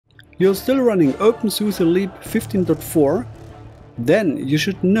you're still running openSUSE Leap 15.4, then you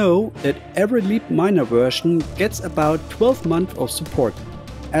should know that every Leap minor version gets about 12 months of support.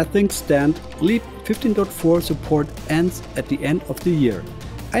 As things stand, Leap 15.4 support ends at the end of the year.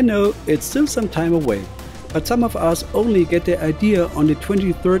 I know it's still some time away, but some of us only get the idea on the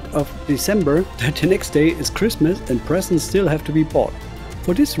 23rd of December that the next day is Christmas and presents still have to be bought.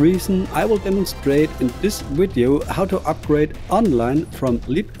 For this reason, I will demonstrate in this video how to upgrade online from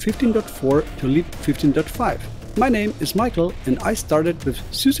Leap 15.4 to Leap 15.5. My name is Michael and I started with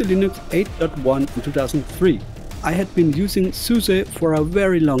SUSE Linux 8.1 in 2003. I had been using SUSE for a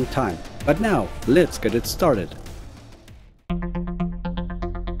very long time, but now let's get it started.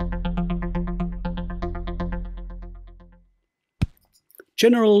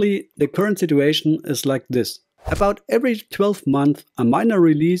 Generally, the current situation is like this. About every 12 months, a minor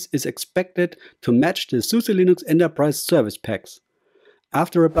release is expected to match the SUSE Linux Enterprise Service Packs.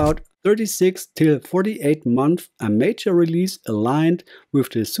 After about 36 till 48 months, a major release aligned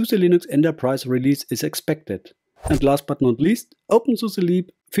with the SUSE Linux Enterprise release is expected. And last but not least, openSUSE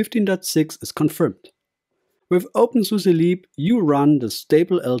Leap 15.6 is confirmed. With openSUSE Leap, you run the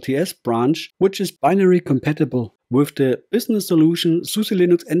stable LTS branch, which is binary compatible with the business solution SUSE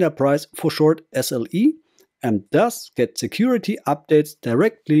Linux Enterprise, for short SLE, and thus get security updates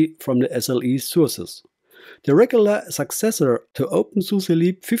directly from the SLE sources. The regular successor to openSUSE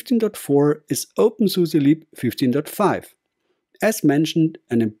Leap 15.4 is openSUSE Leap 15.5. As mentioned,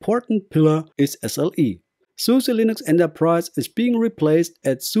 an important pillar is SLE. SUSE Linux Enterprise is being replaced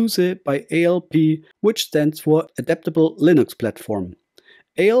at SUSE by ALP, which stands for Adaptable Linux Platform.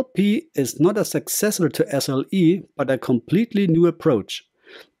 ALP is not a successor to SLE, but a completely new approach.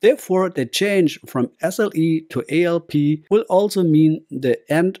 Therefore, the change from SLE to ALP will also mean the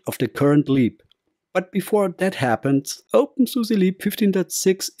end of the current Leap. But before that happens, openSUSE Leap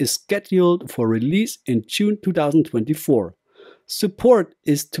 15.6 is scheduled for release in June 2024. Support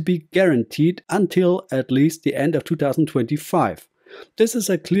is to be guaranteed until at least the end of 2025. This is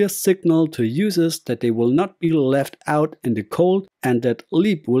a clear signal to users that they will not be left out in the cold and that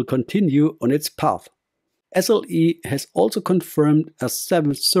Leap will continue on its path. SLE has also confirmed a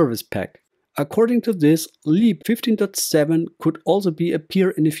 7th service pack. According to this, Leap 15.7 could also appear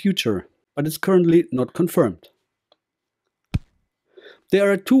in the future, but is currently not confirmed. There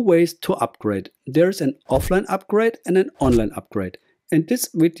are two ways to upgrade. There is an offline upgrade and an online upgrade. In this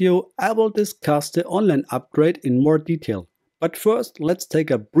video, I will discuss the online upgrade in more detail. But first, let's take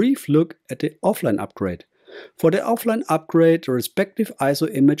a brief look at the offline upgrade. For the offline upgrade, the respective ISO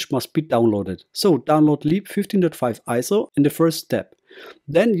image must be downloaded. So download Leap 15.5 ISO in the first step.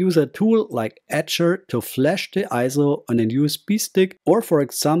 Then use a tool like Etcher to flash the ISO on a USB stick, or for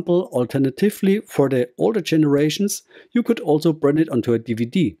example, alternatively for the older generations, you could also burn it onto a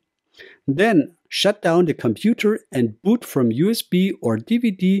DVD. Then shut down the computer and boot from USB or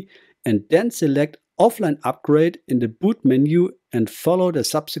DVD, and then select Offline Upgrade in the boot menu and follow the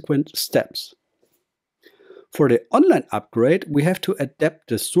subsequent steps. For the online upgrade, we have to adapt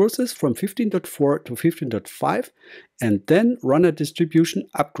the sources from 15.4 to 15.5 and then run a distribution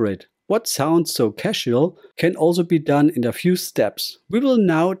upgrade. What sounds so casual can also be done in a few steps. We will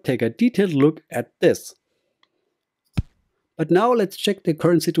now take a detailed look at this. But now let's check the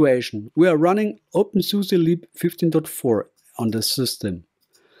current situation. We are running openSUSE Leap 15.4 on the system.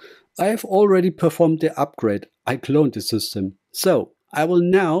 I have already performed the upgrade. I cloned the system. So I will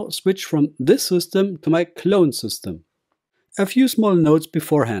now switch from this system to my clone system. A few small notes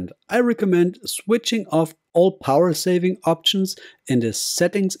beforehand. I recommend switching off all power saving options in the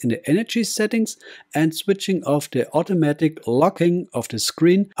settings, in the energy settings, and switching off the automatic locking of the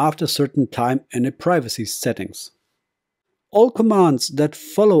screen after a certain time in the privacy settings. All commands that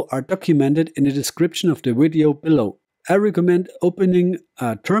follow are documented in the description of the video below. I recommend opening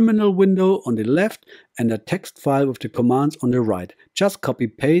a terminal window on the left and a text file with the commands on the right. Just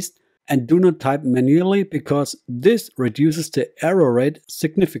copy-paste and do not type manually because this reduces the error rate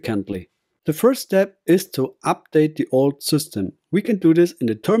significantly. The first step is to update the old system. We can do this in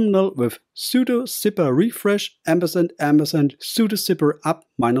the terminal with sudo zypper refresh && sudo zypper up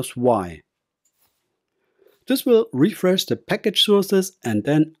 -y. This will refresh the package sources and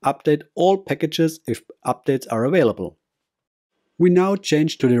then update all packages if updates are available. We now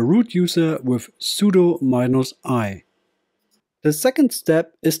change to the root user with sudo -i. The second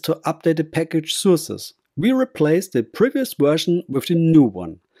step is to update the package sources. We replace the previous version with the new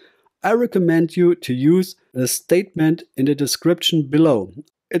one. I recommend you to use the statement in the description below.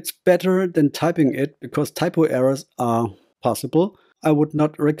 It's better than typing it because typo errors are possible. I would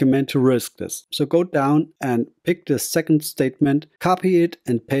not recommend to risk this. So go down and pick the second statement, copy it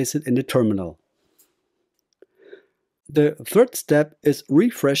and paste it in the terminal. The third step is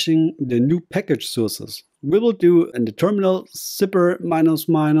refreshing the new package sources. We will do in the terminal zypper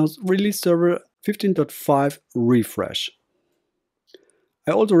 ---- releasever 15.5 refresh.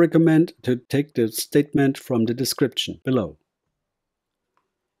 I also recommend to take the statement from the description below.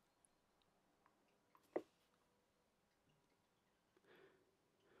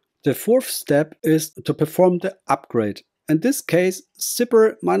 The fourth step is to perform the upgrade. In this case,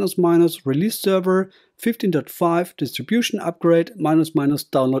 zypper ---- releasever 15.5 distribution upgrade ----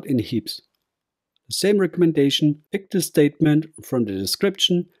 download in heaps. The same recommendation, pick the statement from the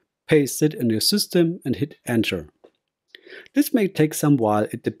description, paste it in your system and hit enter. This may take some while,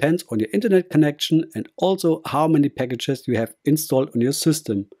 it depends on your internet connection and also how many packages you have installed on your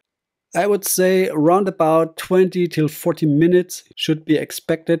system. I would say around about 20 till 40 minutes should be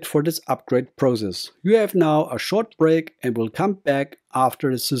expected for this upgrade process. You have now a short break and will come back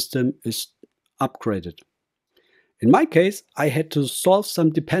after the system is upgraded. In my case, I had to solve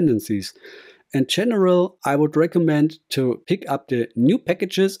some dependencies. In general, I would recommend to pick up the new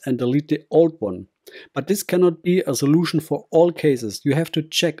packages and delete the old one. But this cannot be a solution for all cases. You have to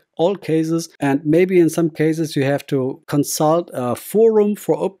check all cases, and maybe in some cases you have to consult a forum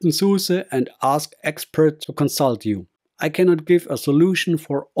for openSUSE and ask experts to consult you. I cannot give a solution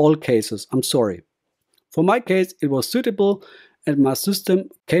for all cases, I'm sorry. For my case it was suitable and my system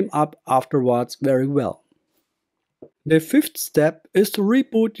came up afterwards very well. The fifth step is to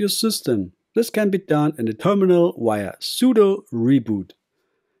reboot your system. This can be done in the terminal via sudo reboot.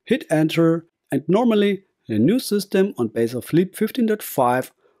 Hit enter and normally a new system on base of Leap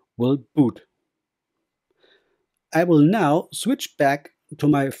 15.5 will boot. I will now switch back to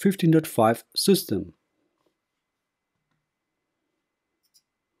my 15.5 system.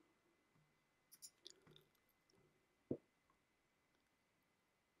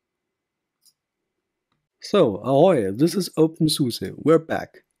 So, ahoy, this is openSUSE, we're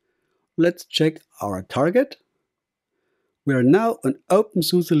back. Let's check our target. We are now on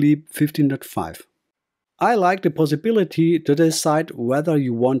openSUSE Leap 15.5. I like the possibility to decide whether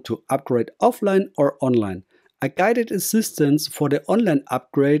you want to upgrade offline or online. A guided assistance for the online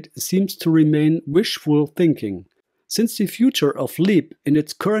upgrade seems to remain wishful thinking. Since the future of Leap in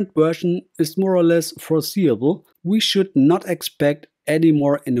its current version is more or less foreseeable, we should not expect any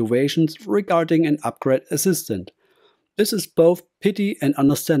more innovations regarding an upgrade assistant. This is both pity and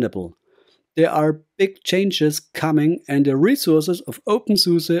understandable. There are big changes coming and the resources of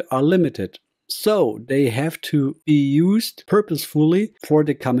openSUSE are limited, so they have to be used purposefully for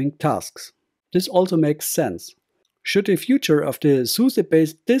the coming tasks. This also makes sense. Should the future of the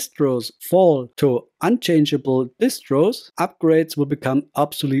SUSE-based distros fall to unchangeable distros, upgrades will become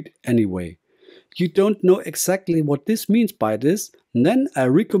obsolete anyway. You don't know exactly what this means by this, then I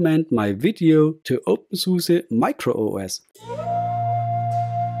recommend my video to openSUSE MicroOS.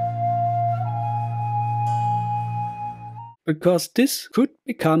 Because this could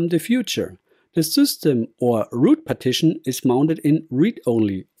become the future. The system or root partition is mounted in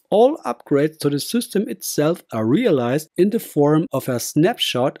read-only. All upgrades to the system itself are realized in the form of a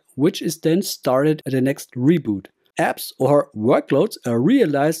snapshot, which is then started at the next reboot. Apps or workloads are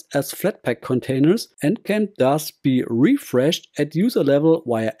realized as Flatpak containers and can thus be refreshed at user level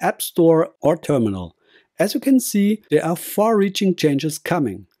via App Store or terminal. As you can see, there are far-reaching changes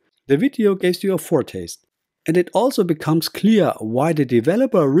coming. The video gives you a foretaste. And it also becomes clear why the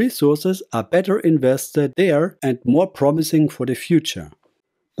developer resources are better invested there and more promising for the future.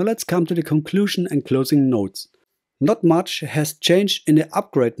 Now let's come to the conclusion and closing notes. Not much has changed in the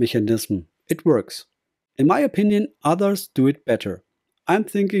upgrade mechanism. It works. In my opinion, others do it better. I'm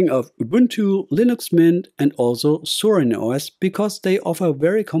thinking of Ubuntu, Linux Mint and also Zorin OS because they offer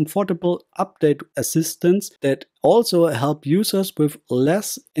very comfortable update assistants that also help users with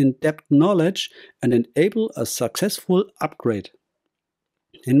less in-depth knowledge and enable a successful upgrade.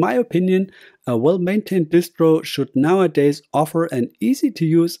 In my opinion, a well-maintained distro should nowadays offer an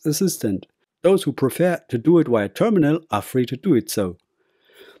easy-to-use assistant. Those who prefer to do it via terminal are free to do it so.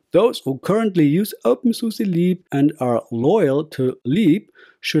 Those who currently use openSUSE Leap and are loyal to Leap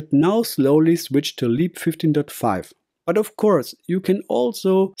should now slowly switch to Leap 15.5. But of course, you can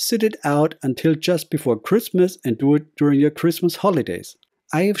also sit it out until just before Christmas and do it during your Christmas holidays.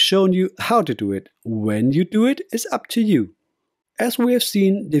 I have shown you how to do it. When you do it is up to you. As we have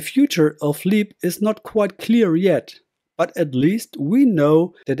seen, the future of Leap is not quite clear yet, but at least we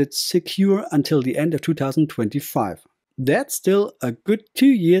know that it's secure until the end of 2025. That's still a good 2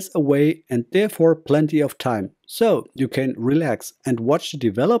 years away and therefore plenty of time. So you can relax and watch the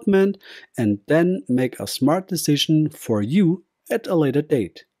development and then make a smart decision for you at a later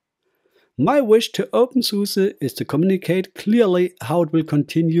date. My wish to openSUSE is to communicate clearly how it will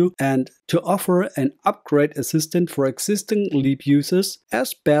continue and to offer an upgrade assistant for existing Leap users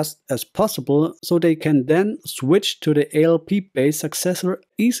as best as possible so they can then switch to the ALP-based successor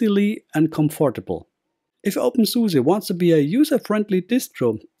easily and comfortable. If openSUSE wants to be a user-friendly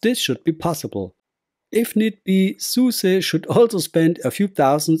distro, this should be possible. If need be, SUSE should also spend a few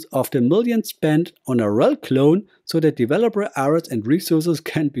thousands of the millions spent on a rel clone so that developer hours and resources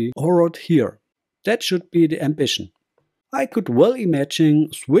can be borrowed here. That should be the ambition. I could well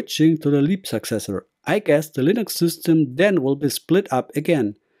imagine switching to the Leap successor. I guess the Linux system then will be split up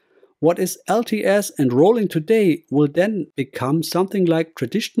again. What is LTS and rolling today will then become something like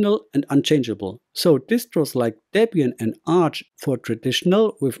traditional and unchangeable. So distros like Debian and Arch for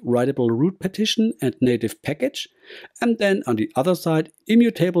traditional with writable root partition and native package, and then on the other side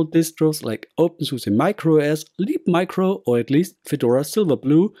immutable distros like openSUSE MicroOS, Leap Micro or at least Fedora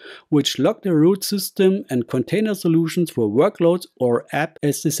Silverblue, which lock the root system and container solutions for workloads or app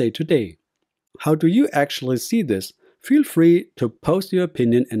as they say today. How do you actually see this? Feel free to post your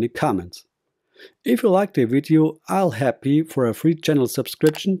opinion in the comments. If you liked the video, I'll happy for a free channel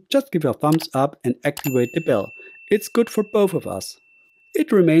subscription. Just give a thumbs up and activate the bell. It's good for both of us.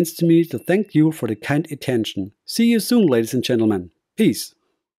 It remains to me to thank you for the kind attention. See you soon, ladies and gentlemen. Peace.